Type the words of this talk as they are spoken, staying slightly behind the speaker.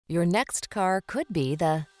Your next car could be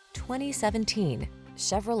the 2017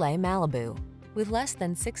 Chevrolet Malibu. With less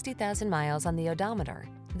than 60,000 miles on the odometer,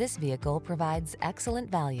 this vehicle provides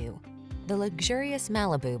excellent value. The luxurious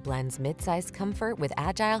Malibu blends midsize comfort with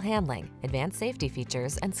agile handling, advanced safety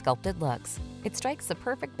features, and sculpted looks. It strikes the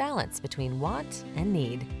perfect balance between want and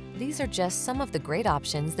need. These are just some of the great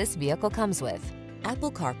options this vehicle comes with: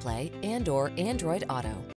 Apple CarPlay and/or Android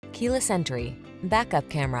Auto, keyless entry, backup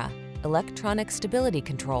camera, electronic stability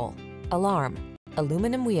control, alarm,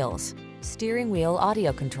 aluminum wheels, steering wheel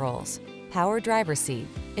audio controls, power driver seat,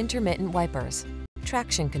 intermittent wipers,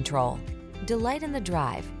 traction control. Delight in the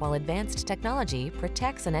drive while advanced technology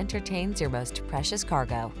protects and entertains your most precious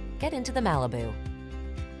cargo. Get into the Malibu.